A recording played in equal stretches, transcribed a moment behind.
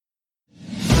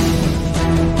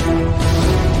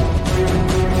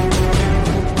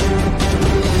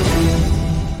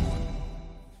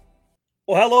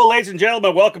Well, hello, ladies and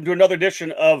gentlemen. Welcome to another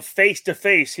edition of Face to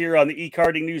Face here on the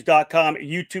eCardingNews.com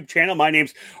YouTube channel. My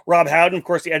name's Rob Howden, of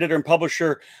course, the editor and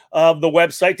publisher of the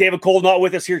website. David Cole not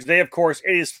with us here today, of course.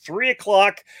 It is 3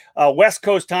 o'clock West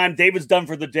Coast time. David's done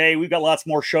for the day. We've got lots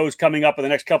more shows coming up in the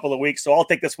next couple of weeks, so I'll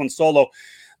take this one solo.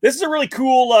 This is a really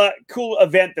cool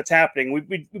event that's happening. We've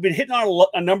been hitting on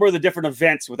a number of the different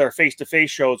events with our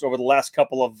face-to-face shows over the last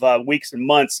couple of weeks and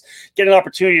months, getting an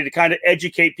opportunity to kind of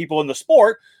educate people in the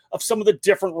sport of some of the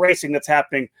different racing that's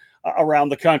happening around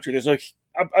the country. There's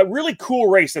a really cool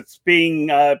race that's being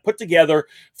put together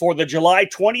for the July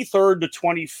 23rd to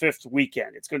 25th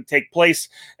weekend. It's going to take place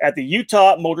at the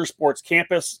Utah Motorsports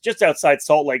Campus just outside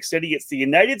Salt Lake City. It's the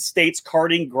United States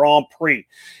Karting Grand Prix.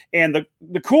 And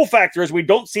the cool factor is we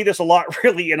don't see this a lot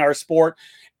really in our sport.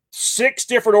 6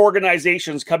 different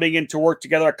organizations coming in to work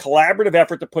together, a collaborative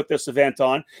effort to put this event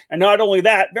on. And not only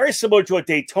that, very similar to a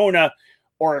Daytona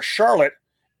or a Charlotte,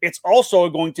 it's also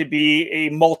going to be a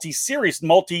multi-series,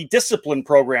 multi-discipline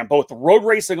program, both road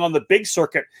racing on the big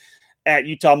circuit at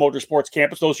Utah Motorsports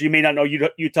Campus. Those of you may not know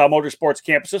Utah Motorsports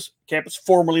Campus,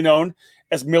 formerly known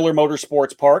as Miller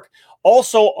Motorsports Park.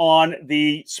 Also on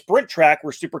the sprint track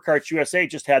where SuperKarts USA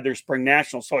just had their spring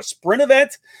nationals. So a sprint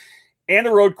event and a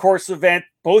road course event,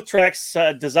 both tracks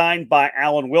designed by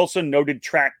Alan Wilson, noted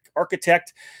track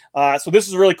architect. So this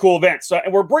is a really cool event. So,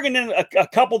 and we're bringing in a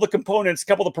couple of the components, a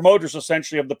couple of the promoters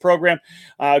essentially of the program.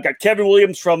 Got Kevin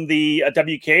Williams from the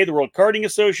WK, the World Karting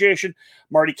Association,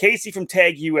 Marty Casey from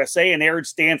Tag USA, and Aaron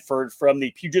Stanford from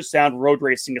the Puget Sound Road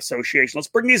Racing Association. Let's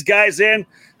bring these guys in,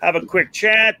 have a quick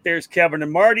chat. There's Kevin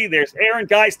and Marty. There's Aaron.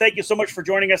 Guys, thank you so much for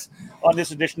joining us on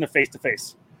this edition of Face to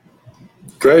Face.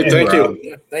 Great, thank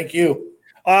you. Thank you.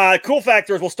 Cool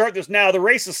factor is we'll start this now. The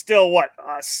race is still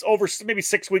over maybe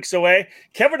 6 weeks away.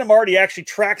 Kevin and Marty actually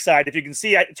trackside. If you can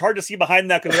see, it's hard to see behind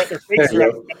them because their faces are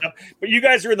up. But you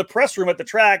guys are in the press room at the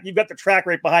track. You've got the track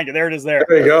right behind you. There it is. There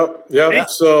you go. Yeah.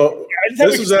 So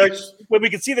this is actually when we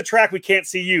can see the track, we can't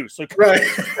see you. So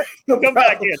come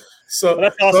back in. So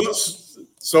that's awesome.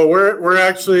 So we're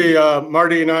actually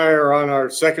Marty and I are on our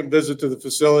second visit to the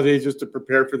facility just to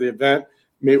prepare for the event.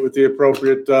 Meet with the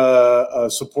appropriate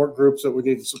support groups that we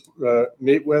need to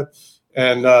meet with,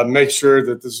 and make sure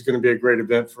that this is going to be a great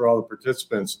event for all the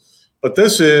participants. But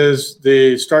this is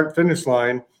the start-finish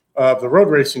line of the road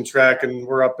racing track, and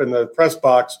we're up in the press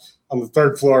box on the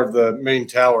 3rd floor of the main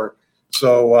tower.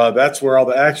 So that's where all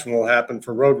the action will happen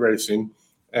for road racing.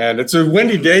 And it's a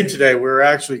windy day today. We're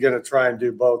actually going to try and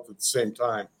do both at the same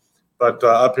time. But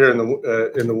up here in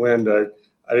the wind,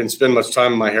 I didn't spend much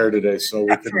time in my hair today, so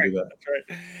we couldn't do that. That's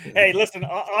right. Hey, listen,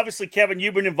 obviously, Kevin,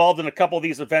 you've been involved in a couple of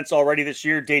these events already this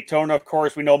year. Daytona, of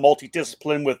course, we know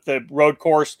multidiscipline with the road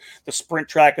course, the sprint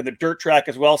track, and the dirt track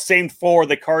as well. Same for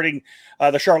the karting,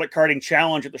 the Charlotte Karting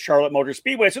Challenge at the Charlotte Motor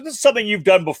Speedway. So this is something you've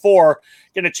done before,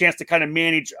 getting a chance to kind of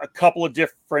manage a couple of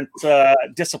different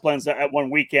disciplines at one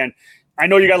weekend. I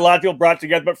know you got a lot of people brought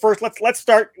together, but first, let's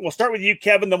start. We'll start with you,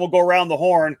 Kevin, then we'll go around the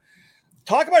horn.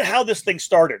 Talk about how this thing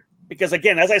started. Because,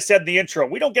 again, as I said in the intro,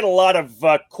 we don't get a lot of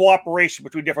cooperation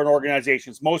between different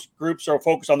organizations. Most groups are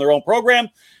focused on their own program.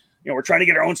 You know, we're trying to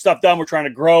get our own stuff done. We're trying to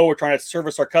grow. We're trying to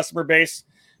service our customer base.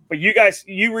 But you guys,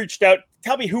 you reached out.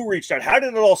 Tell me who reached out. How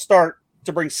did it all start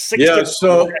to bring 6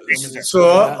 So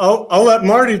I'll let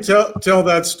Marty tell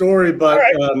that story. But,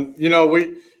 right. You know,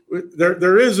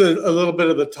 there is a little bit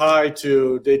of the tie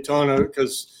to Daytona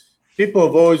because people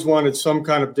have always wanted some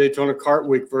kind of Daytona Kart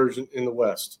Week version in the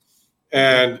West.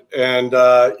 And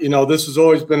you know, this has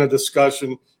always been a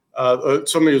discussion.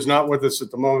 Somebody who's not with us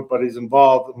at the moment, but he's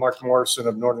involved, Mark Morrison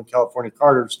of Northern California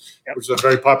Karters, which is a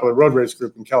very popular road race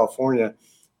group in California.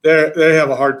 They have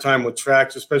a hard time with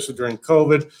tracks, especially during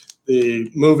COVID.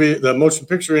 The motion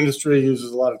picture industry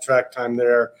uses a lot of track time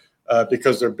there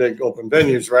because they're big open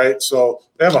venues, right? So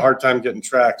they have a hard time getting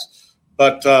tracks.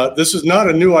 But this is not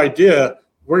a new idea.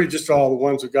 We're just all the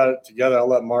ones who got it together. I'll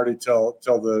let Marty tell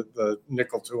the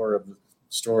nickel tour of the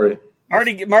story.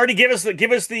 Marty, give us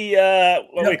the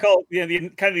what we call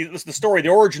the story, the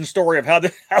origin story of how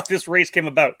this race came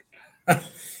about.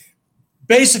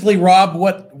 Basically, Rob,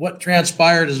 what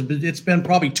transpired is it's been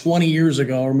probably 20 years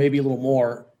ago, or maybe a little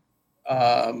more.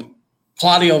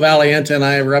 Claudio Valiente and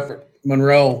I were up at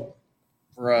Monroe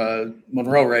for a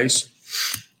Monroe race,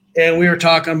 and we were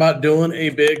talking about doing a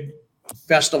big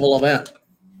festival event.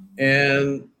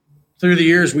 And through the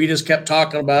years, we just kept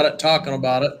talking about it.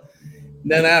 And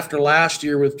then after last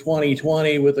year with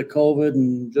 2020, with the COVID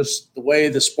and just the way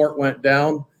the sport went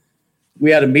down, we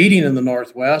had a meeting in the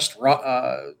Northwest.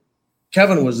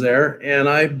 Kevin was there, and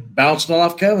I bounced it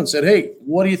off Kevin, said, hey,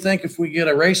 what do you think if we get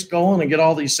a race going and get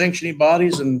all these sanctioning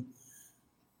bodies and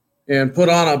and put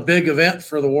on a big event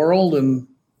for the world. And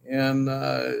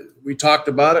we talked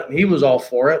about it, and he was all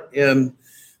for it. And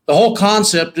the whole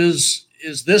concept is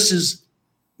this is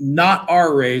not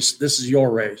our race. This is your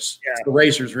race. Yeah. It's the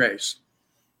racer's race.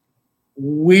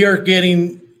 We are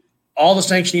getting all the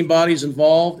sanctioning bodies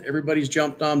involved. Everybody's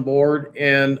jumped on board,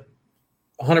 and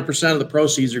 100% of the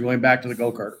proceeds are going back to the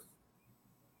go-kart.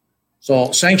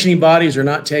 So sanctioning bodies are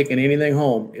not taking anything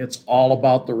home. It's all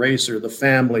about the racer, the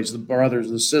families, the brothers,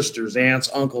 the sisters, aunts,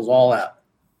 uncles, all that.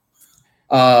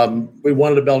 We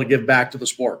wanted to be able to give back to the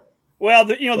sport. Well,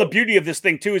 the beauty of this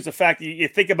thing, too, is the fact that you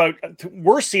think about,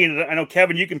 we're seeing it. I know,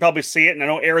 Kevin, you can probably see it, and I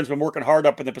know Aaron's been working hard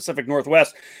up in the Pacific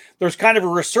Northwest. There's kind of a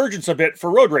resurgence a bit for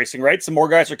road racing, right? Some more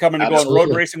guys are coming to go on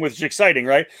road racing, which is exciting,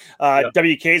 right?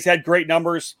 WK's had great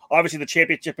numbers. Obviously, the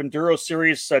Championship Enduro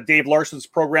Series, Dave Larson's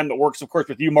program that works, of course,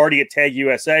 with you, Marty, at Tag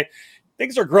USA.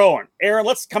 Things are growing. Aaron,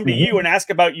 let's come to you and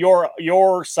ask about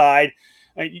your side.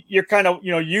 You're kind of,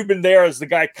 you've been there as the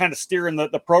guy kind of steering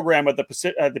the program at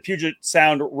the Puget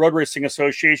Sound Road Racing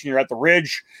Association. You're at the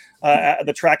Ridge, at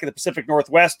the track of the Pacific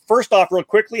Northwest. First off, real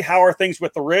quickly, how are things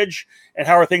with the Ridge, and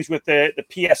how are things with the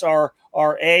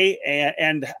PSRRA,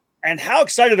 and how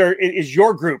excited is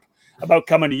your group about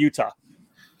coming to Utah?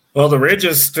 Well, the Ridge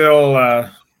is still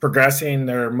progressing.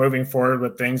 They're moving forward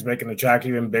with things, making the track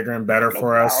even bigger and better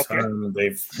for us. Okay.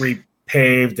 They've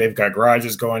repaved. They've got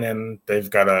garages going in. They've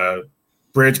got a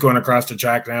bridge going across the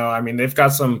track now. I mean, they've got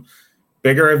some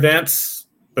bigger events,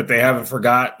 but they haven't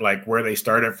forgot like where they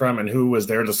started from and who was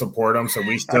there to support them. So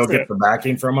we still get the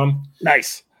backing from them.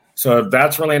 Nice. So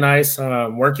that's really nice.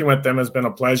 Working with them has been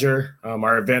a pleasure.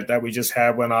 Our event that we just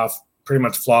had went off pretty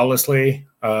much flawlessly.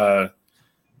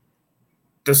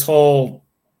 This whole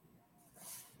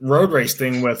road race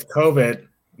thing with COVID,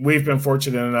 we've been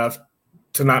fortunate enough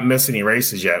to not miss any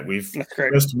races yet. We've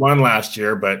missed one last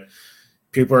year, but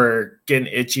people are getting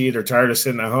itchy. They're tired of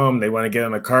sitting at home. They want to get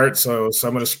in a kart. So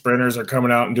some of the sprinters are coming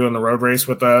out and doing the road race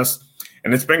with us.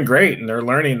 And it's been great. And they're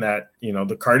learning that, the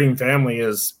karting family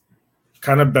is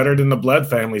kind of better than the blood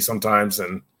family sometimes.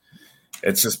 And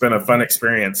it's just been a fun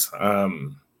experience.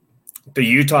 The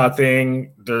Utah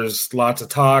thing, there's lots of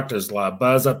talk. There's a lot of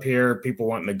buzz up here. People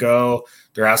wanting to go.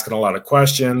 They're asking a lot of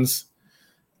questions.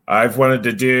 I've wanted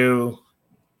to do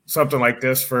something like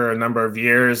this for a number of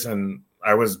years. And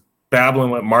I was babbling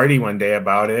with Marty one day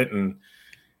about it, and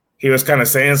he was kind of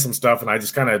saying some stuff, and I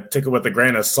just kind of took it with a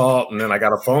grain of salt. And then I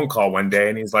got a phone call one day,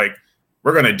 and he's like,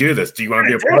 "We're going to do this. Do you want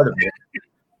to be a part of it?"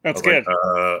 That's good.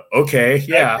 Like, okay,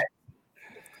 yeah.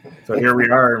 So here we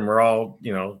are, and we're all,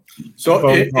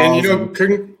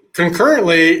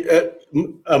 concurrently,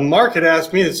 Mark had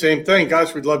asked me the same thing.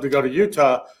 Guys, we'd love to go to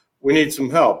Utah. We need some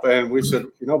help, and we said,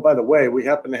 by the way, we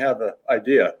happen to have an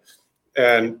idea,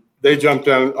 and they jumped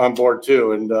on board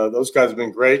too, and those guys have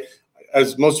been great.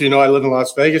 As most of you know, I live in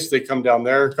Las Vegas. They come down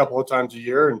there a couple of times a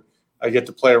year, and I get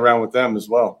to play around with them as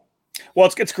well. Well,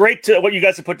 it's great what you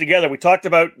guys have put together. We talked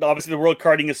about, obviously, the World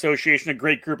Karting Association, a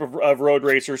great group of road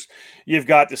racers. You've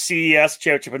got the CES,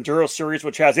 Championship Enduro Series,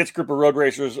 which has its group of road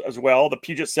racers as well. The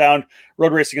Puget Sound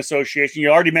Road Racing Association. You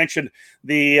already mentioned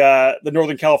the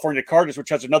Northern California Karters, which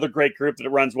has another great group that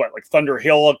runs, like Thunder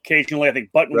Hill occasionally. I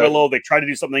think Buttonwillow. Right. They try to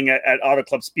do something at Auto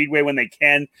Club Speedway when they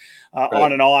can,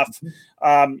 on and off.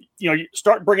 You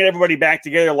start bringing everybody back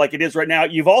together like it is right now.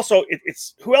 You've also,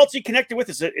 it's who else you connected with?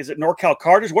 Is it NorCal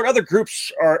Karters? What other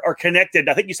groups are connected?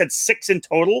 I think you said 6 in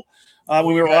total when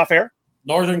we were off air.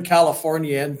 Northern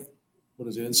California and what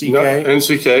is it? NCK.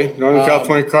 NCK, Northern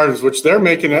California Karters, which they're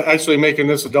actually making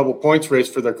this a double points race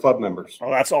for their club members. Oh,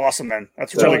 that's awesome, man.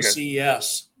 That's really good.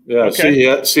 CES. Yeah,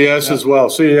 okay. CES as well.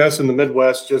 CES in the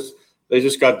Midwest they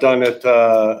just got done at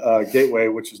Gateway,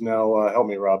 which is now help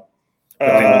me, Rob.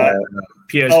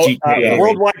 PSG,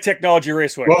 Worldwide Technology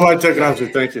Raceway. Worldwide Technology,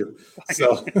 thank you.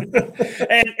 So,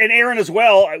 and Aaron as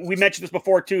well. We mentioned this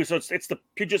before too. So it's the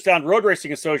Puget Sound Road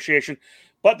Racing Association,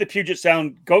 but the Puget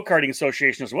Sound Go Karting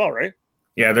Association as well, right?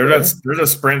 Yeah, there's a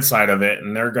sprint side of it,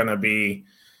 and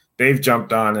they've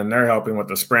jumped on and they're helping with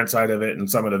the sprint side of it and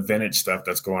some of the vintage stuff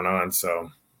that's going on. So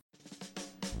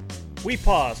we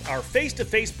pause our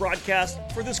face-to-face broadcast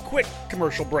for this quick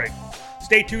commercial break.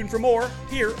 Stay tuned for more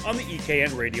here on the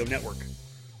EKN Radio Network.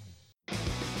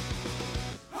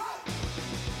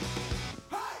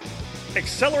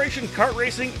 Acceleration Kart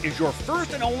Racing is your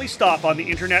first and only stop on the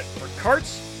internet for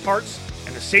karts, parts,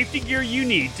 and the safety gear you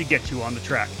need to get you on the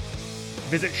track.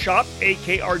 Visit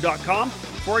shopakr.com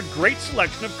for a great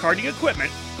selection of karting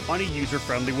equipment on a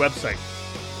user-friendly website.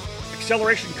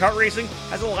 Acceleration Kart Racing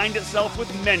has aligned itself with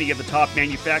many of the top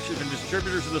manufacturers and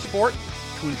distributors in the sport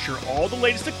to ensure all the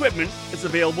latest equipment is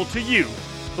available to you,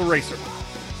 the racer.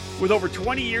 With over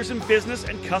 20 years in business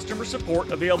and customer support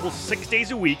available 6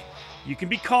 days a week, you can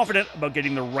be confident about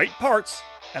getting the right parts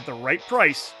at the right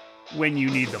price when you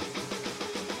need them.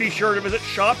 Be sure to visit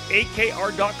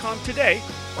shopakr.com today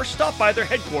or stop by their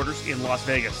headquarters in Las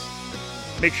Vegas.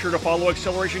 Make sure to follow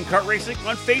Acceleration Kart Racing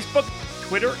on Facebook,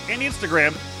 Twitter, and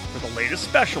Instagram for the latest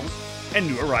specials and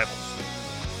new arrivals.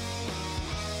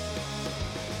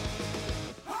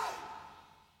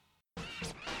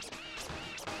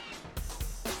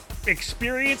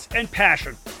 Experience and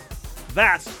passion.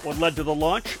 That's what led to the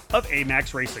launch of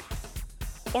AMAX Racing.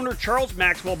 Owner Charles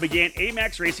Maxwell began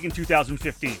AMAX Racing in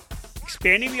 2015,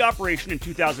 expanding the operation in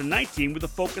 2019 with a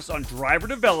focus on driver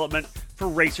development for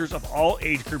racers of all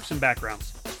age groups and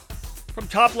backgrounds. From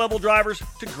top-level drivers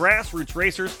to grassroots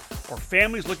racers or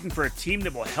families looking for a team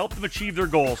that will help them achieve their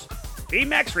goals,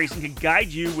 AMAX Racing can guide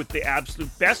you with the absolute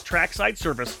best trackside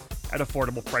service at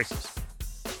affordable prices.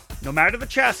 No matter the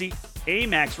chassis,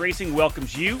 AMAX Racing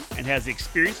welcomes you and has the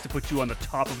experience to put you on the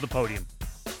top of the podium.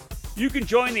 You can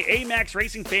join the AMAX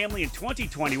Racing family in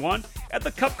 2021 at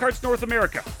the Cup Karts North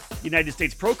America, United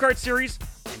States Pro Kart Series,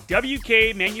 and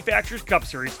WK Manufacturers Cup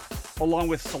Series, along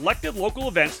with selected local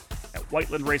events at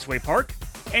Whiteland Raceway Park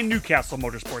and Newcastle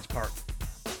Motorsports Park.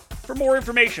 For more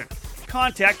information,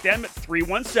 contact them at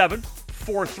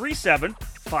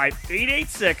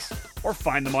 317-437-5886 or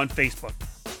find them on Facebook.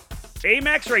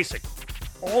 AMAX Racing.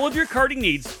 All of your karting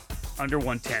needs under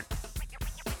one tent.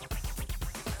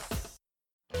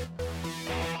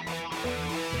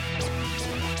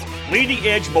 Leading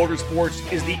Edge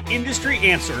Motorsports is the industry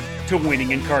answer to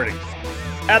winning in karting.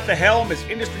 At the helm is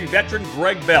industry veteran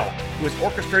Greg Bell, who has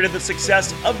orchestrated the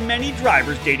success of many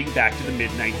drivers dating back to the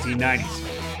mid-1990s.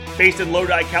 Based in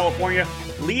Lodi, California,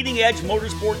 Leading Edge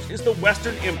Motorsports is the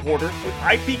Western importer with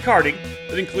IP karting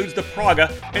that includes the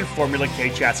Praga and Formula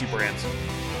K chassis brands.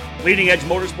 Leading Edge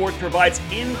Motorsports provides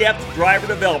in-depth driver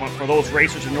development for those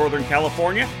racers in Northern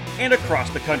California and across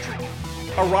the country.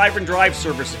 Arrive and drive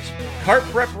services, kart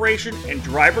preparation, and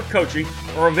driver coaching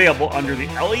are available under the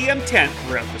LEM tent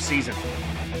throughout the season.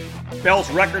 Bell's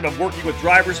record of working with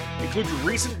drivers includes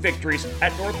recent victories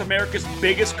at North America's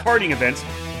biggest karting events,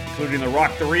 including the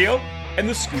Rock the Rio and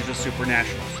the SCUSA Super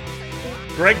Nationals.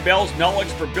 Greg Bell's knowledge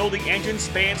for building engines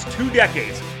spans 2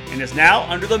 decades and is now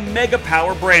under the Mega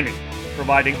Power branding,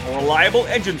 providing a reliable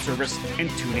engine service and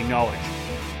tuning knowledge.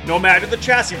 No matter the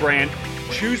chassis brand,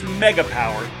 choose Mega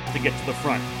Power to get to the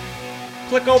front.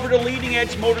 Click over to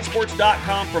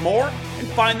leadingedgemotorsports.com for more and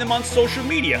find them on social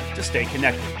media to stay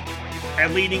connected.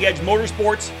 At Leading Edge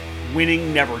Motorsports,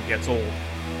 winning never gets old.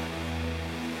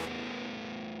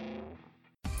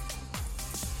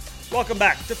 Welcome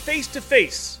back to Face to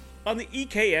Face on the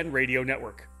EKN Radio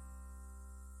Network.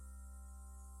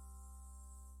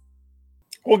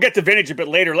 We'll get to vintage a bit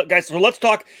later, guys. So let's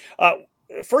talk.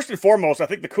 First and foremost, I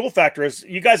think the cool factor is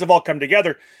you guys have all come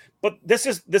together, but this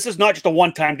is not just a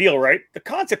one-time deal, right? The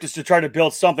concept is to try to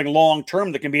build something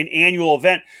long-term that can be an annual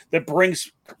event that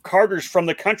brings karters from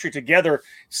the country together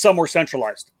somewhere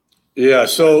centralized. Yeah.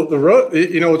 So the road,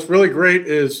 what's really great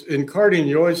is in karting,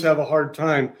 you always have a hard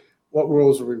time. What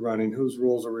rules are we running? Whose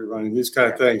rules are we running? These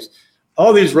kind of things.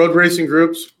 All these road racing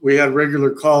groups, we had regular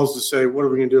calls to say, what are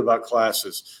we going to do about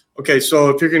classes? Okay, so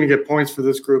if you're going to get points for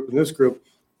this group and this group,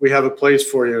 we have a place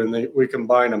for you, and we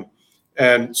combine them.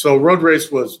 And so road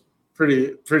race was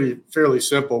fairly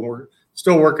simple. We're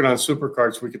still working on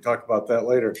supercarts. We could talk about that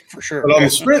later. For sure. But on the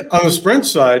sprint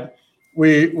side,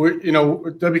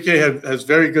 WK has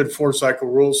very good 4-cycle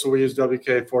rules, so we use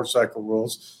WK 4-cycle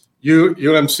rules.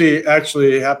 UMC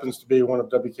actually happens to be one of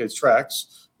WK's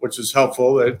tracks, which is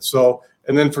helpful. And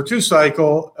then for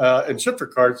 2-cycle and shifter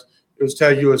carts, it was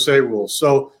Tag USA rules.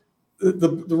 So the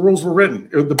rules were written.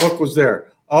 The book was there.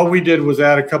 All we did was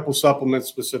add a couple supplements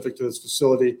specific to this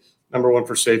facility. Number one,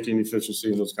 for safety and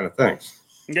efficiency and those kind of things.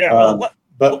 Yeah,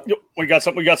 but we got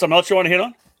something else you want to hit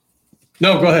on?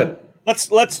 No, go ahead.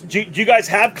 Do you guys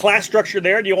have class structure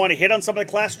there? Do you want to hit on some of the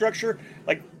class structure?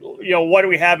 Like, what do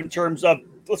we have in terms of?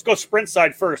 Let's go sprint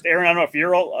side first. Aaron, I don't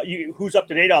know if who's up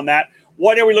to date on that.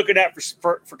 What are we looking at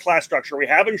for class structure? Are we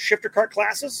having shifter kart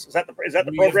classes? Is that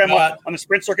the program on the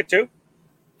sprint circuit too?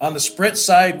 On the sprint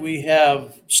side, we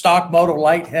have stock moto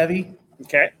light heavy.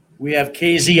 Okay. We have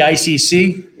KZ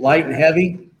ICC light and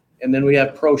heavy, and then we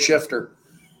have pro shifter.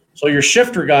 So your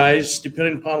shifter guys,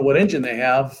 depending upon what engine they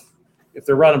have, if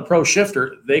they're running pro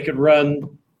shifter, they could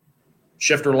run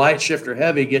shifter light, shifter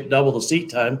heavy, get double the seat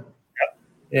time,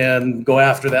 and go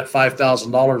after that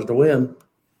 $5,000 to win.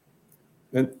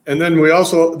 And then we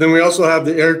also have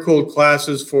the air cooled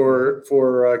classes for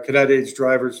cadet age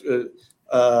drivers,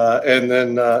 and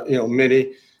then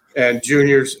mini and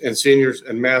juniors and seniors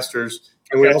and masters.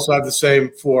 And we also have the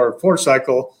same for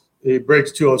four-cycle, the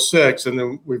Briggs 206, and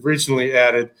then we've recently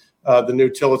added the new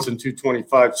Tillotson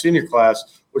 225 senior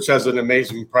class, which has an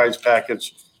amazing prize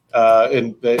package,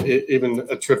 and even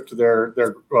a trip to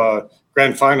their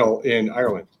grand final in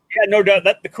Ireland. Yeah, no doubt.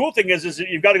 The cool thing is that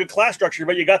you've got a good class structure,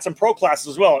 but you got some pro classes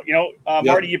as well.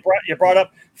 Marty, you brought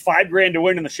up $5,000 to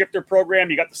win in the shifter program.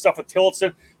 You got the stuff with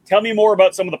Tillotson. Tell me more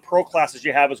about some of the pro classes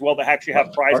you have as well that actually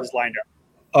have prizes lined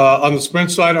up. On the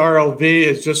sprint side, RLV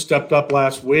has just stepped up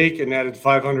last week and added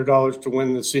 $500 to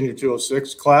win the senior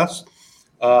 206 class.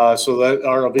 So that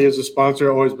RLV is a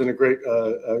sponsor. Always been a great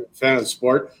fan of the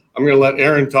sport. I'm going to let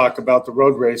Aaron talk about the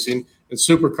road racing, and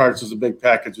Supercarts is a big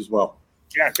package as well.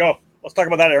 Yeah, go. Let's talk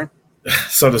about that, Aaron.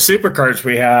 So the Supercarts,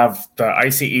 we have the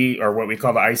ICE, or what we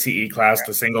call the ICE class,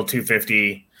 the single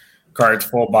 250 carts,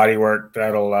 full bodywork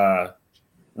that'll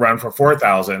run for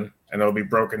 $4,000, and it'll be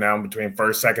broken down between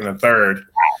first, second, and third. Wow,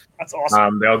 that's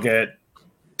awesome. They'll get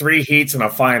 3 heats and a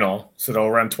final, so they'll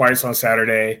run twice on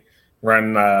Saturday,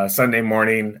 run Sunday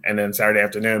morning, and then Saturday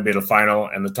afternoon be the final,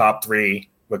 and the top 3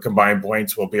 with combined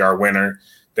points will be our winner.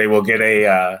 They will get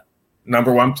a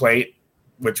number 1 plate,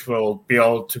 which will be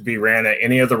able to be ran at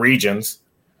any of the regions.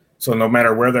 So no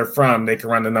matter where they're from, they can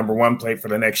run the number 1 plate for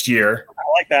the next year.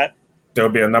 I like that.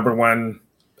 There'll be a number 1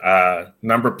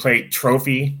 number plate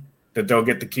trophy that they'll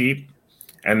get to keep,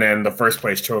 and then the first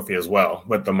place trophy as well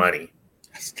with the money.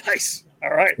 That's nice. All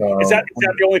right. So, is that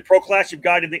the only pro class you've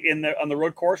got on the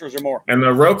road course, or is there more? And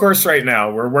the road course right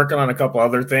now, we're working on a couple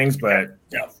other things, but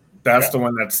that's the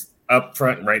one that's up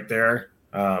front right there.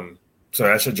 So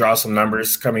that should draw some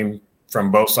numbers coming from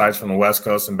both sides, from the West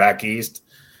Coast and back east.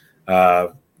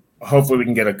 Hopefully we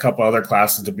can get a couple other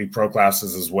classes to be pro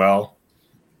classes as well.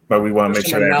 But we want to make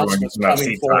sure that everyone gets enough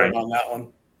seat time on that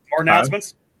one. More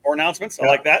announcements. More announcements. I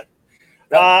like that.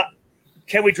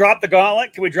 Can we drop the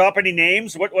gauntlet? Can we drop any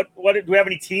names? What do we have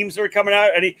any teams that are coming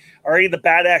out? Are any of the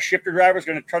badass shifter drivers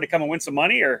going to try to come and win some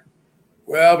money, or?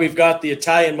 Well, we've got the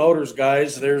Italian Motors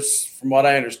guys. There's, from what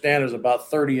I understand, there's about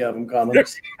 30 of them coming.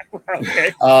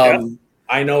 Okay.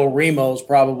 I know Remo's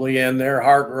probably in there,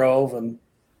 Hargrove, and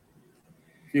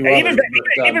a few others.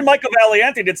 Even Michael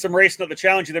Valiente did some racing at the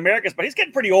Challenge of the Americas, but he's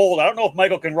getting pretty old. I don't know if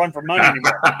Michael can run for money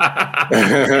anymore.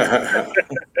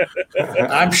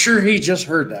 I'm sure he just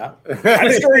heard that.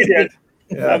 I'm sure he did.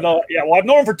 Yeah. Well, I've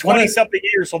known him for 20-something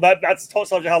years, so that's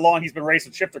tells you how long he's been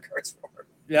racing shifter carts for.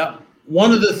 Yeah.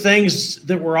 One of the things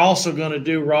that we're also going to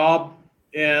do, Rob,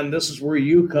 and this is where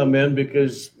you come in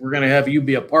because we're going to have you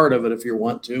be a part of it if you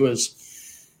want to,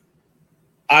 is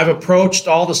I've approached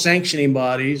all the sanctioning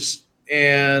bodies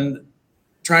and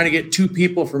trying to get 2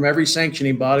 people from every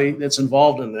sanctioning body that's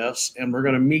involved in this, and we're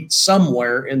going to meet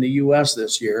somewhere in the U.S.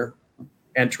 this year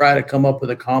and try to come up with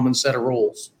a common set of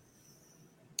rules.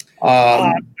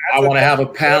 I want to have a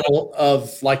panel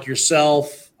of, like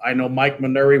yourself, I know Mike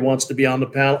Manuri wants to be on the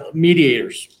panel,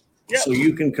 mediators. Yep. So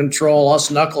you can control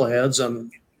us knuckleheads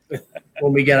and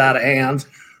when we get out of hand.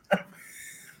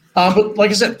 But like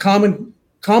I said, common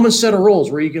set of rules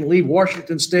where you can leave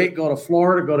Washington State, go to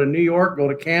Florida, go to New York, go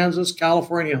to Kansas,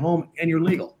 California home, and you're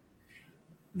legal.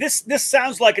 This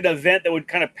sounds like an event that would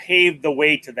kind of pave the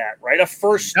way to that, right? A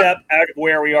first step out of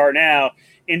where we are now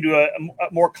into a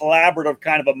more collaborative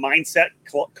kind of a mindset,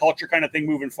 culture kind of thing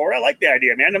moving forward. I like the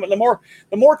idea, man.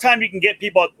 The more time you can get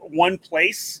people at one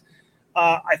place,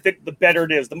 I think the better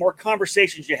it is. The more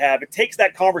conversations you have, it takes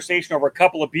that conversation over a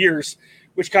couple of beers,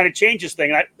 which kind of changes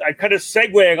things. I kind of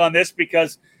segueing on this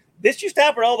because this used to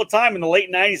happen all the time in the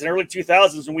late 90s and early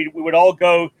 2000s when we would all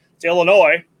go to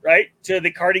Illinois, right, to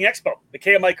the karting expo, the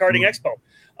KMI karting expo.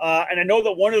 And I know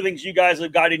that one of the things you guys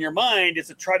have got in your mind is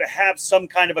to try to have some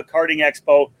kind of a karting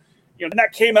expo. And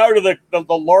that came out of the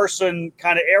Larson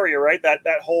kind of area, right? That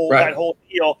whole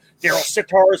deal. Daryl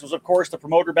Sitars was, of course, the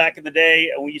promoter back in the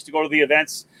day, and we used to go to the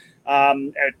events. I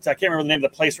can't remember the name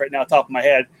of the place right now, top of my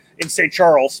head, in St.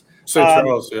 Charles. St.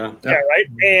 Charles, yeah, right.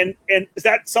 And is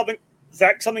that something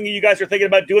you guys are thinking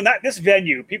about doing? This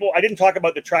venue, people, I didn't talk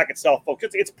about the track itself, folks.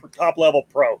 It's top level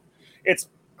pro. It's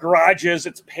garages,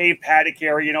 it's paved paddock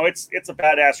area. It's a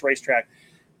badass racetrack.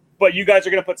 But you guys are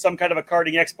going to put some kind of a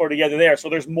karting expo together there, so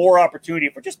there's more opportunity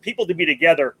for just people to be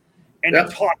together and to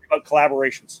talk about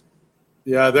collaborations.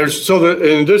 Yeah, in addition to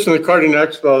the karting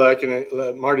expo that I can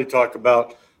let Marty talk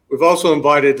about, we've also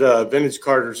invited vintage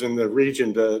karters in the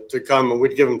region to come, and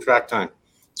we'd give them track time.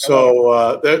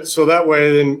 So that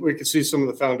way, then we could see some of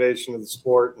the foundation of the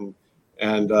sport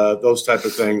and those type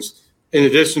of things. In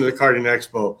addition to the karting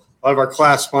expo, a lot of our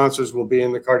class sponsors will be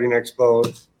in the karting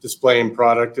expo displaying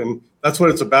product, and that's what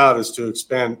it's about, is to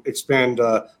expand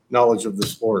knowledge of the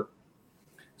sport.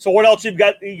 So what else you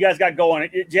guys got going?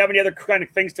 Do you have any other kind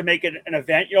of things to make it an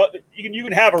event? You know, you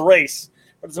can have a race,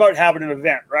 but it's about having an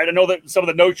event, right? I know that some of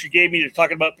the notes you gave me, you're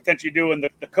talking about potentially doing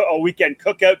a weekend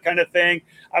cookout kind of thing.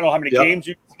 I don't know how many games,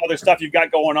 other stuff you've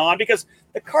got going on, because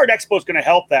the Card Expo is going to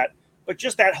help that. But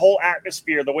just that whole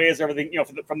atmosphere, the way is everything, you know,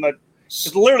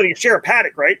 because literally you share a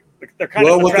paddock, right? They're kind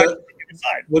of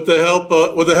inside. With the help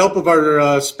of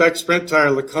our Spec Sprint Tire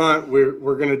LeConte,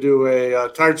 we're going to do a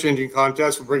tire changing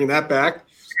contest. We're bringing that back.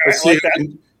 See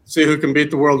who can beat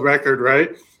the world record,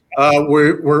 right?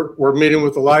 We're meeting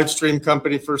with the live stream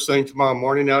company first thing tomorrow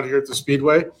morning out here at the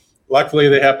Speedway. Luckily,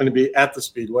 they happen to be at the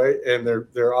Speedway, and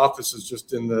their office is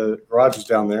just in the garages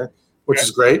down there, which is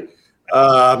great.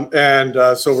 So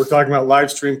we're talking about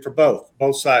live stream for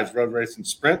both sides, road race and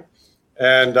sprint.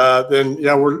 And then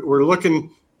we're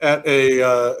looking at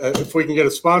if we can get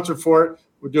a sponsor for it,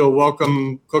 we'll do a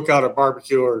welcome cookout or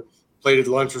barbecue or plated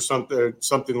lunch or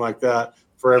something like that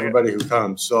for everybody who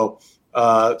comes. So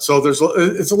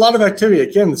it's a lot of activity.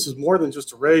 Again, this is more than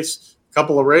just a race, a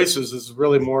couple of races. This is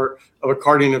really more of a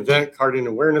karting event, karting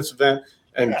awareness event,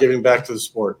 and giving back to the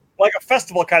sport. Like a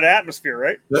festival kind of atmosphere,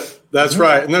 right? That's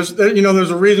right. And there's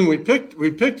a reason we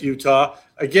picked Utah.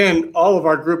 Again, all of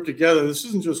our group together. This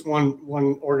isn't just one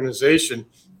organization.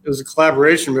 It was a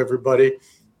collaboration with everybody.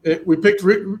 We picked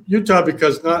Utah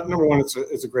because number one,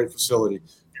 it's a great facility.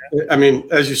 I mean,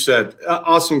 as you said,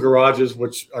 awesome garages,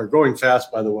 which are going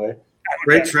fast, by the way.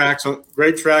 Great tracks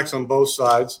on both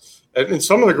sides. And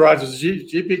some of the garages,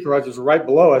 GP garages, are right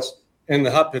below us, and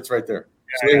the hot pit's right there.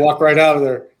 So they walk right out of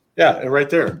there. Yeah, and right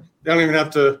there. They don't even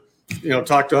have to,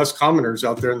 talk to us commoners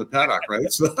out there in the paddock, right?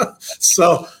 But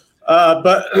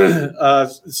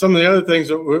some of the other things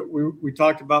that we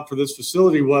talked about for this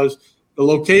facility was the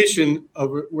location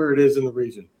of where it is in the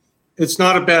region. It's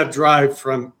not a bad drive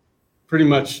from pretty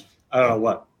much,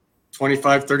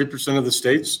 25-30% of the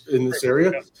states in this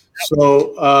area.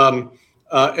 So,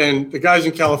 and the guys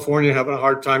in California having a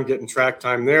hard time getting track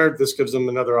time there. This gives them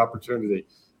another opportunity.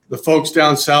 The folks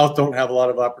down south don't have a lot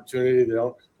of opportunity. They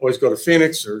don't always go to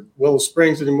Phoenix or Willow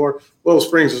Springs anymore. Willow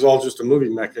Springs is all just a movie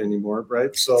mecca anymore,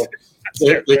 right? So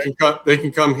they can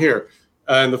come here.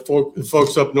 And the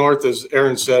folks up north, as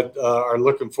Aaron said, are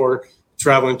looking forward to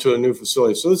traveling to a new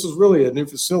facility. So this is really a new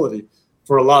facility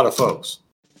for a lot of folks.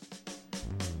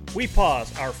 We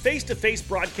pause our face-to-face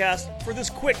broadcast for this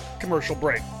quick commercial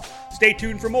break. Stay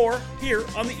tuned for more here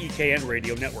on the EKN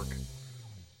Radio Network.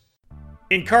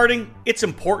 In karting, it's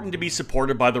important to be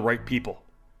supported by the right people.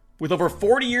 With over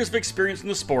 40 years of experience in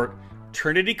the sport,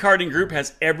 Trinity Karting Group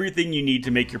has everything you need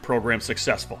to make your program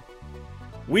successful.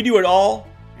 We do it all,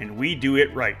 and we do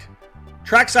it right.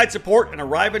 Trackside support and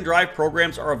arrive and drive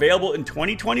programs are available in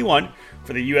 2021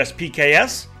 for the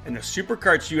USPKS and the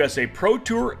SuperKarts USA Pro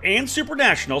Tour and Super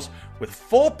Nationals, with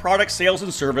full product sales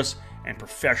and service and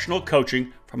professional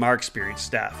coaching from our experienced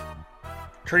staff.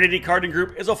 Trinity Karting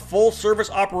Group is a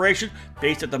full-service operation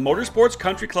based at the Motorsports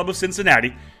Country Club of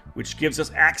Cincinnati, which gives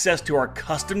us access to our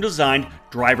custom-designed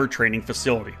driver training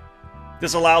facility.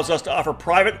 This allows us to offer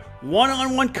private,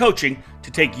 one-on-one coaching to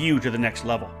take you to the next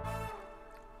level.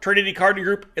 Trinity Karting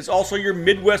Group is also your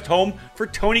Midwest home for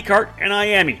Tony Kart and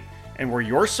IAME, and we're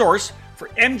your source for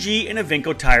MG and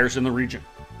Avinco tires in the region.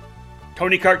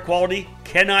 Tony Kart quality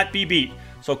cannot be beat,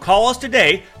 so call us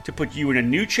today to put you in a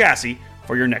new chassis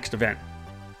for your next event.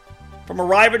 From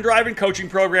arrive and drive and coaching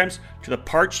programs to the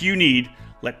parts you need,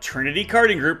 let Trinity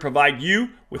Karting Group provide you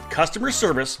with customer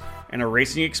service and a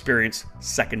racing experience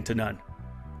second to none.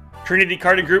 Trinity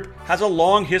Karting Group has a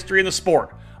long history in the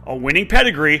sport, a winning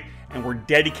pedigree, and we're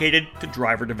dedicated to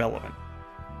driver development.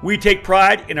 We take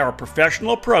pride in our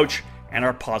professional approach and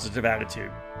our positive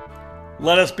attitude.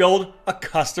 Let us build a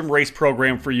custom race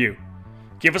program for you.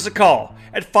 Give us a call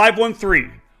at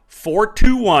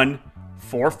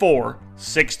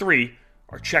 513-421-4463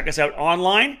 or check us out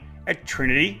online at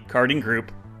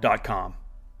trinitykartinggroup.com.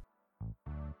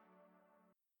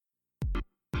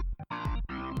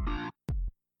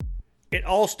 It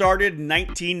all started in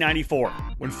 1994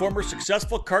 when former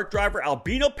successful kart driver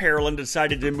Albino Parolin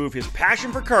decided to move his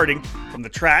passion for karting from the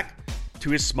track to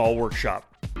his small workshop.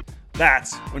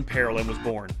 That's when Parolin was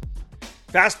born.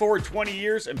 Fast forward 20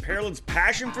 years and Parolin's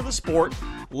passion for the sport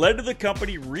led to the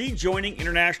company rejoining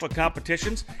international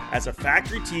competitions as a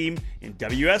factory team in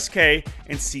WSK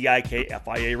and CIK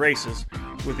FIA races,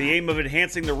 with the aim of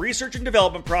enhancing the research and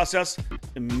development process,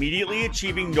 immediately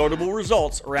achieving notable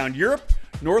results around Europe,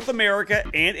 North America,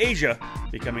 and Asia,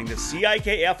 becoming the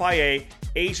CIK FIA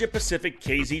Asia Pacific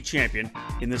KZ champion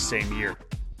in the same year.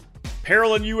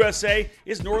 Parolin USA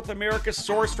is North America's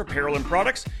source for Parolin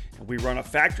products, We run a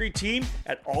factory team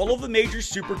at all of the major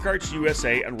Superkarts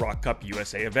USA and Rock Cup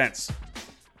USA events.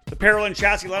 The Parolin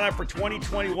chassis lineup for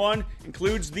 2021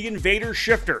 includes the Invader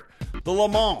Shifter, the Le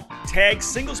Mans Tag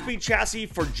single-speed chassis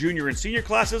for junior and senior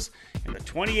classes, and the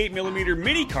 28mm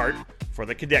mini kart for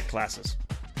the cadet classes.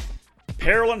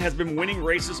 Parolin has been winning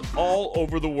races all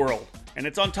over the world, and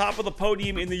it's on top of the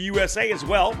podium in the USA as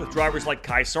well, with drivers like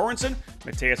Kai Sorensen,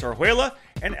 Mateus Orjuela,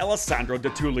 and Alessandro De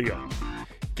Tullio.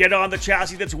 Get on the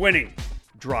chassis that's winning.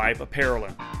 Drive a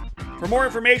Parolin. For more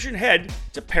information, head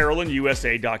to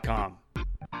ParolinUSA.com.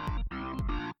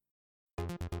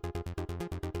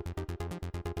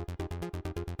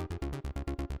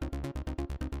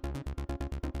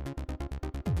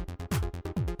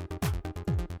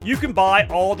 You can buy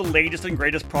all the latest and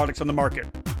greatest products on the market,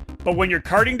 but when you're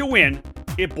karting to win,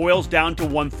 it boils down to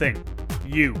one thing: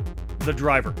 you, the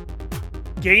driver.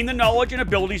 Gain the knowledge and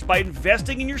abilities by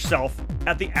investing in yourself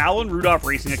at the Alan Rudolph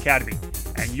Racing Academy,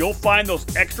 and you'll find those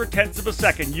extra tenths of a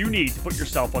second you need to put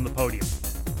yourself on the podium.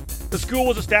 The school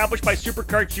was established by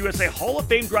Superkarts USA Hall of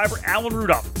Fame driver Alan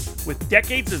Rudolph, with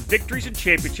decades of victories and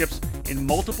championships in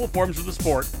multiple forms of the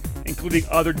sport, including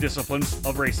other disciplines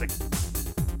of racing.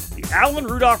 The Alan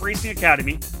Rudolph Racing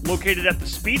Academy, located at the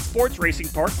Speed Sports Racing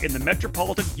Park in the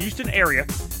metropolitan Houston area,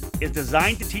 is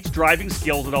designed to teach driving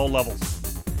skills at all levels.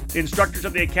 The instructors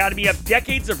of the Academy have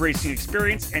decades of racing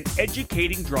experience and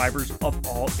educating drivers of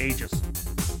all ages.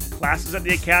 Classes at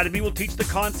the Academy will teach the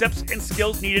concepts and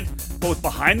skills needed both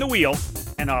behind the wheel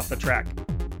and off the track.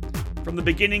 From the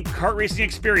beginning kart racing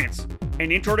experience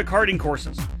and intro to karting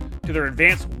courses, to their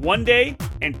advanced 1-day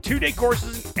and 2-day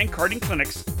courses and karting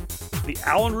clinics, the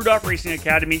Alan Rudolph Racing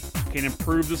Academy can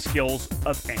improve the skills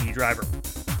of any driver.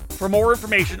 For more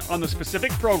information on the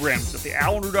specific programs that the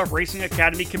Alan Rudolph Racing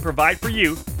Academy can provide for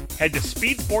you, head to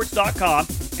speedsports.com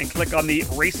and click on the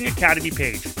Racing Academy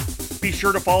page. Be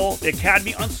sure to follow the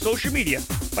Academy on social media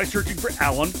by searching for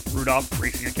Alan Rudolph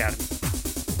Racing Academy.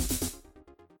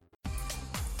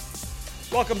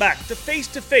 Welcome back to Face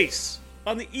to Face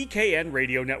on the EKN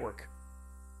Radio Network.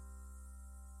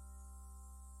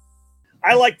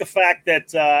 I like the fact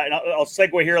that, and I'll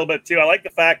segue here a little bit too, I like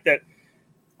the fact that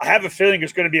I have a feeling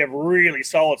it's going to be a really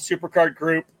solid supercard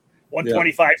group,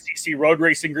 125cc road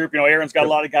racing group. You know, Aaron's got a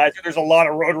lot of guys. There's a lot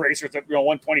of road racers at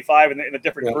 125 in the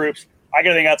different groups. I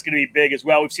think that's going to be big as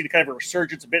well. We've seen kind of a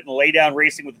resurgence a bit in laydown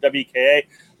racing with the WKA.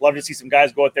 Love to see some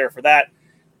guys go out there for that.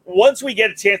 Once we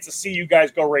get a chance to see you guys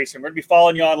go racing, we're going to be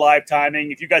following you on live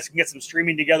timing. If you guys can get some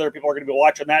streaming together, people are going to be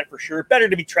watching that for sure. Better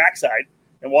to be trackside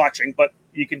than watching, but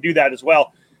you can do that as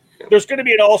well. There's going to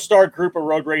be an all-star group of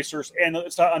road racers, and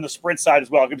it's on the sprint side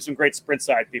as well. Give me some great sprint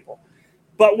side people.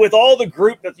 But with all the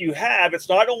group that you have, it's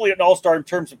not only an all-star in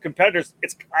terms of competitors.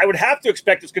 I would have to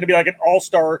expect it's going to be like an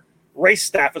all-star race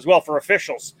staff as well for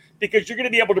officials, because you're going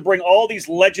to be able to bring all these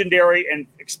legendary and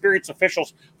experienced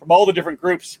officials from all the different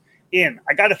groups in.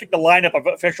 I got to think the lineup of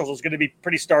officials is going to be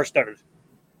pretty star-studded.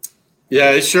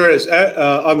 Yeah, it sure is.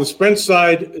 On the sprint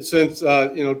side, since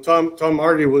Tom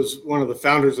Hardy was one of the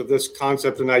founders of this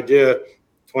concept and idea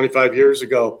 25 years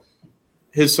ago,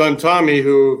 his son Tommy,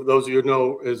 who those of you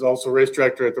know is also race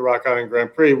director at the Rock Island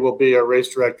Grand Prix, will be our race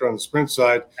director on the sprint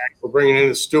side. We're bringing in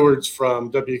the stewards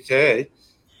from WKA.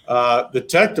 The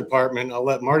tech department, I'll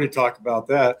let Marty talk about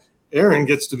that. Aaron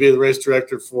gets to be the race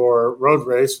director for road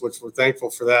race, which we're thankful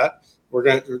for that. We're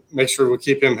going to make sure we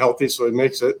keep him healthy so he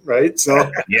makes it, right?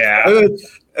 So yeah.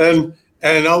 And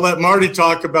I'll let Marty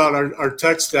talk about our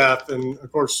tech staff. And, of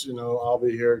course, I'll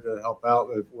be here to help out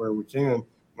where we can.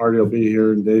 Marty will be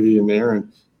here, and Davey and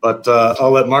Aaron. But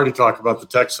I'll let Marty talk about the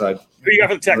tech side. Who you got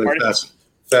for the tech, Marty?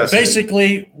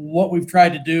 Basically, what we've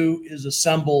tried to do is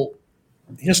assemble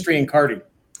history in karting.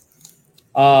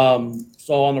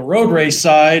 So on the road race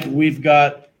side, we've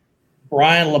got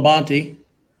Brian Labonte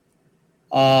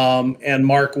and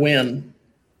Mark Wynn.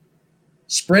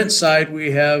 Sprint side,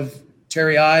 we have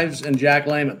Terry Ives and Jack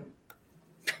Lehman.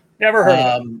 Never heard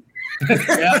of them.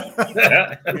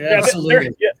 Yeah,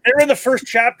 absolutely. They're in the first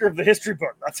chapter of the history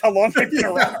book. That's how long they've been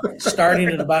around. Starting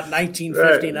in about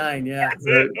 1959. Yeah. That's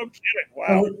it. No kidding.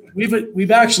 Wow.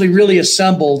 We've actually really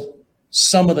assembled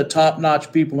some of the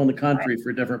top-notch people in the country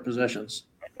for different positions.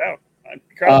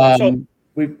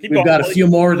 We've got a few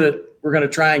more that we're going to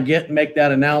try and get and make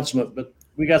that announcement, but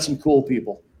we got some cool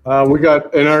people.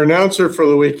 And our announcer for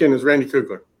the weekend is Randy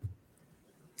Kugler.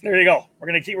 There you go. We're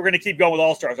gonna keep going with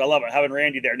All Stars. I love it having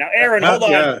Randy there. Now, Aaron, hold on.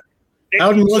 Yeah.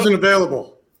 Howden wasn't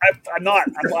available. I'm not.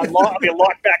 I'll be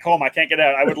locked back home. I can't get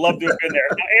out. I would love to have been there.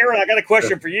 Now, Aaron, I got a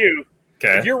question for you.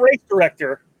 Okay. If you're race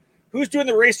director, who's doing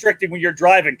the race directing when you're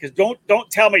driving? Because don't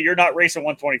tell me you're not racing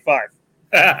 125.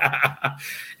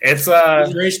 It's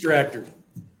race director.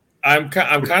 I'm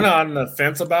kind of on the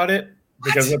fence about it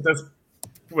because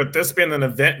with this being an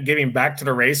event giving back to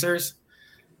the racers,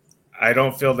 I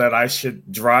don't feel that I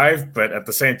should drive, but at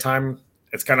the same time,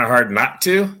 it's kind of hard not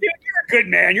to. You're a good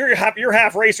man. You're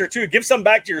half racer too. Give some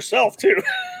back to yourself too.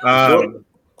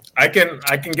 I can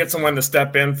get someone to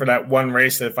step in for that one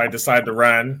race if I decide to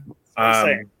run.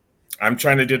 I'm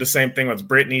trying to do the same thing with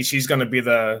Brittany. She's going to be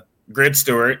the grid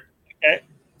steward. Okay.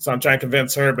 So I'm trying to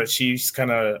convince her, but she's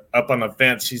kind of up on the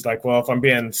fence. She's like, well, if I'm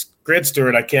being grid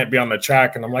steward, I can't be on the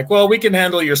track. And I'm like, well, we can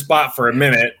handle your spot for a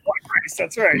minute.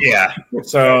 That's right. Yeah.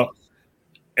 So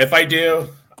if I do,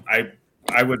 I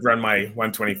would run my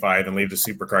 125 and leave the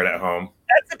supercard at home.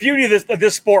 That's the beauty of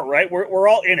this sport, right? We're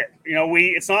all in it. You know,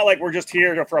 it's not like we're just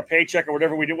here for a paycheck or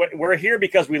whatever we do. We're here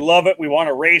because we love it. We want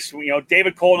to race. You know,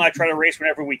 David Cole and I try to race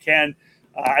whenever we can.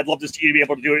 I'd love to see you to be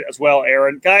able to do it as well,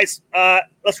 Aaron. Guys,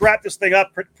 let's wrap this thing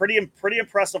up. Pretty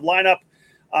impressive lineup.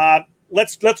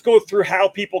 Let's go through how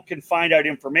people can find out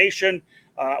information.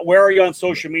 Where are you on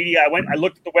social media? I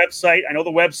looked at the website. I know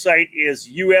the website is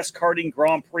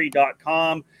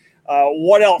uskartinggrandprix.com.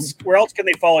 What else? Where else can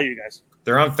they follow you guys?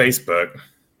 They're on Facebook.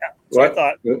 Yeah, that's what I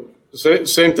thought.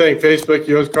 Same thing, Facebook,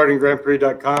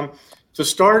 uskartinggrandprix.com. To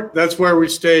start, that's where we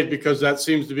stayed because that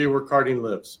seems to be where karting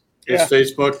lives. It's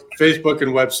Facebook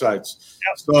and websites.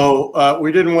 Yep. So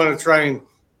we didn't want to try and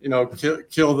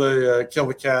kill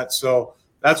the cat. So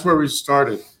that's where we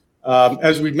started.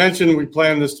 As we mentioned, we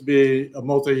plan this to be a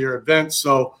multi-year event.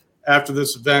 So after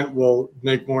this event, we'll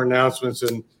make more announcements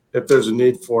and if there's a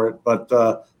need for it. But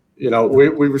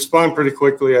we respond pretty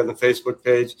quickly on the Facebook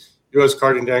page.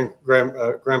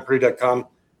 uskartinggrandprix.com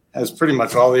has pretty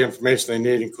much all the information they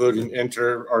need, including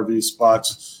enter RV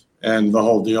spots and the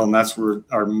whole deal. And that's where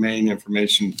our main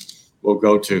information will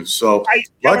go to. So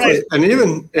luckily, and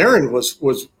even Aaron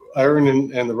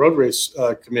and the road race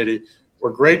committee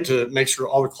were great to make sure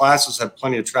all the classes had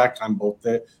plenty of track time both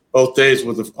days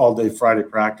with the all day Friday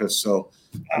practice. So,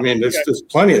 I mean, there's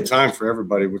plenty of time for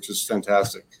everybody, which is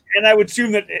fantastic. And I would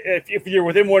assume that if you're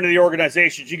within one of the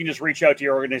organizations, you can just reach out to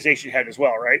your organization head as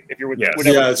well, right? If you're with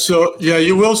yeah. So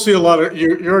you will see a lot of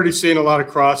you're already seeing a lot of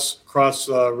cross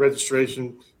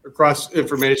registration or cross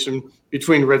information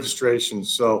between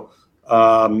registrations. So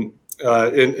and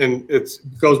it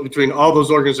goes between all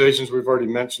those organizations we've already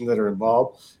mentioned that are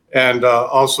involved, and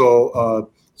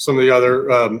also some of the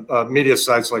other media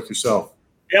sites like yourself.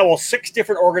 Yeah, well, 6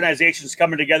 different organizations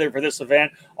coming together for this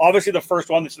event. Obviously, the first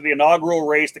one, this is the inaugural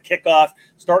race, the kickoff,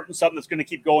 starting something that's going to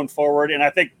keep going forward. And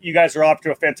I think you guys are off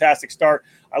to a fantastic start.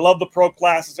 I love the pro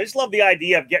classes. I just love the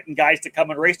idea of getting guys to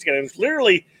come and race together. There's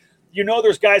literally,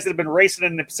 there's guys that have been racing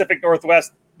in the Pacific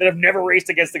Northwest that have never raced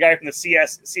against the guy from the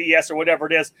CES or whatever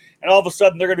it is. And all of a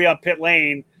sudden, they're going to be on pit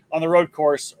lane on the road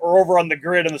course or over on the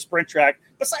grid on the sprint track,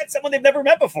 besides someone they've never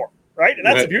met before, right? And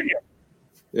that's the beauty of it.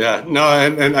 Yeah, no,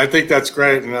 and I think that's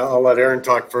great, and I'll let Aaron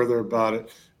talk further about it.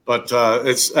 But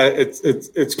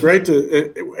it's great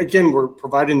to again, we're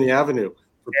providing the avenue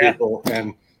for people,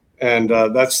 and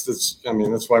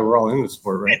that's why we're all in this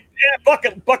sport, right? Yeah,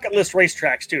 bucket list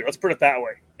racetracks too. Let's put it that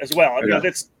way as well. I mean,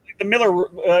 it's the Miller.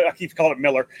 I keep calling it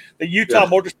Miller. The Utah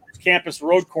Motorsports Campus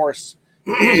Road Course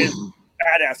is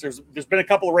badass. There's been a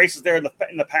couple of races there in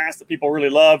the past that people really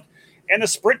loved. And the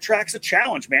sprint track's a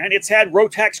challenge, man. It's had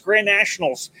Rotax Grand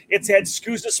Nationals. It's had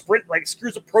SCUSA Sprint, like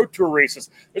SCUSA Pro Tour races.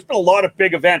 There's been a lot of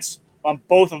big events on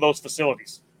both of those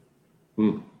facilities.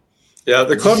 Yeah,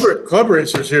 the club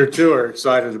racers here too are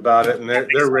excited about it, and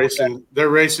they're racing. They're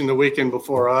racing the weekend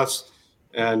before us,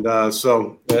 and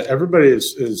so everybody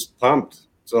is pumped.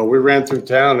 So we ran through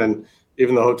town, and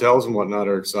even the hotels and whatnot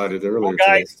are excited. They're really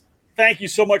excited. Guys, thank you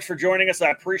so much for joining us.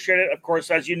 I appreciate it. Of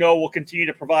course, as you know, we'll continue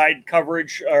to provide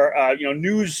coverage or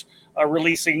news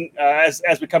releasing as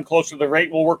we come closer to the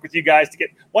rate. We'll work with you guys to get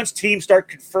once teams start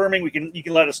confirming. You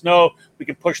can let us know. We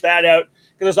can push that out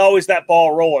because there's always that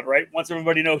ball rolling, right? Once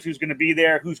everybody knows who's going to be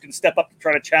there, who's going to step up to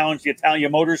try to challenge the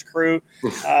Italian Motors crew,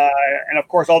 and of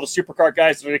course all the supercar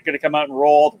guys that are going to come out and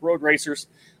roll, the road racers.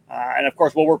 And of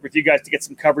course, we'll work with you guys to get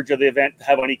some coverage of the event, to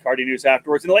have on eKarting News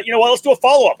afterwards, and let you know what. Let's do a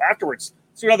follow up afterwards.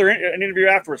 Let's do an interview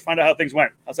afterwards. Find out how things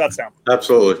went. How's that sound?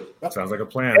 Absolutely. That sounds like a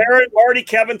plan. Aaron, Marty,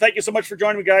 Kevin, thank you so much for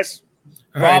joining me, guys.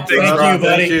 Rob, thank you, buddy.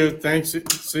 Thank you. Thanks.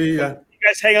 See ya. You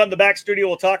guys hang out in the back studio.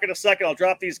 We'll talk in a second. I'll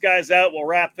drop these guys out. We'll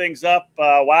wrap things up.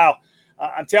 Wow.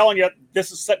 I'm telling you,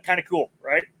 this is kind of cool,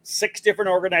 right? 6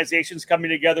 different organizations coming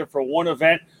together for one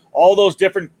event. All those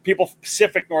different people,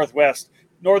 Pacific Northwest,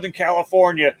 Northern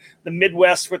California, the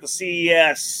Midwest with the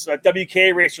CES,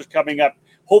 WK racers coming up,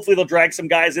 Hopefully they'll drag some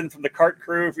guys in from the kart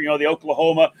crew, for, the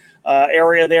Oklahoma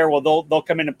area there. Well, they'll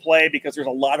come in and play because there's a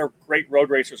lot of great road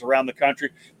racers around the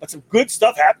country. But some good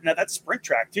stuff happening at that sprint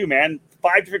track too, man.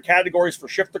 5 different categories for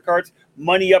shifter karts,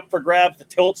 money up for grabs, the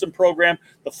Tillotson program,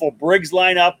 the full Briggs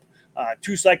lineup,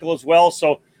 2-cycle as well.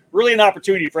 So really an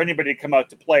opportunity for anybody to come out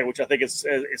to play, which I think is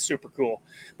super cool.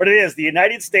 But it is the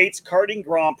United States Karting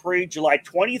Grand Prix, July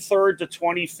 23rd to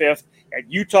 25th at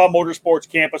Utah Motorsports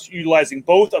Campus, utilizing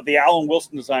both of the Alan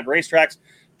Wilson designed racetracks.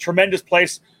 Tremendous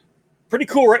place. Pretty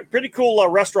cool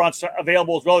restaurants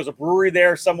available as well. There's a brewery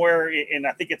there somewhere in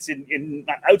I think it's in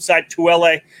outside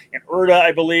Tooele in Urda,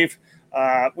 I believe.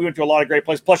 We went to a lot of great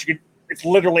places. Plus, it's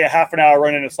literally a half an hour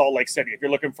run into Salt Lake City if you're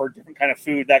looking for different kind of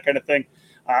food, that kind of thing.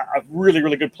 A really,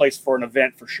 really good place for an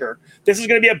event for sure. This is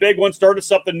going to be a big one. Started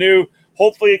something new.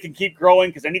 Hopefully it can keep growing,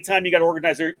 because anytime you got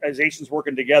organizations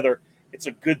working together, it's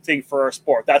a good thing for our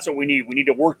sport. That's what we need. We need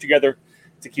to work together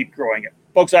to keep growing it.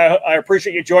 Folks, I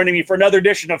appreciate you joining me for another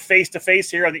edition of Face to Face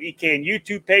here on the EKN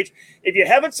YouTube page. If you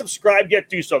haven't subscribed yet,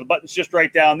 do so. The button's just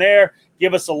right down there.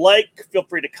 Give us a like. Feel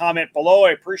free to comment below.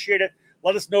 I appreciate it.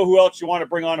 Let us know who else you want to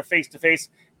bring on a face-to-face.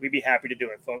 We'd be happy to do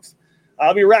it, folks.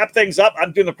 Let me wrap things up.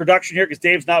 I'm doing the production here because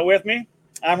Dave's not with me.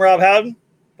 I'm Rob Howden.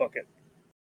 Book it.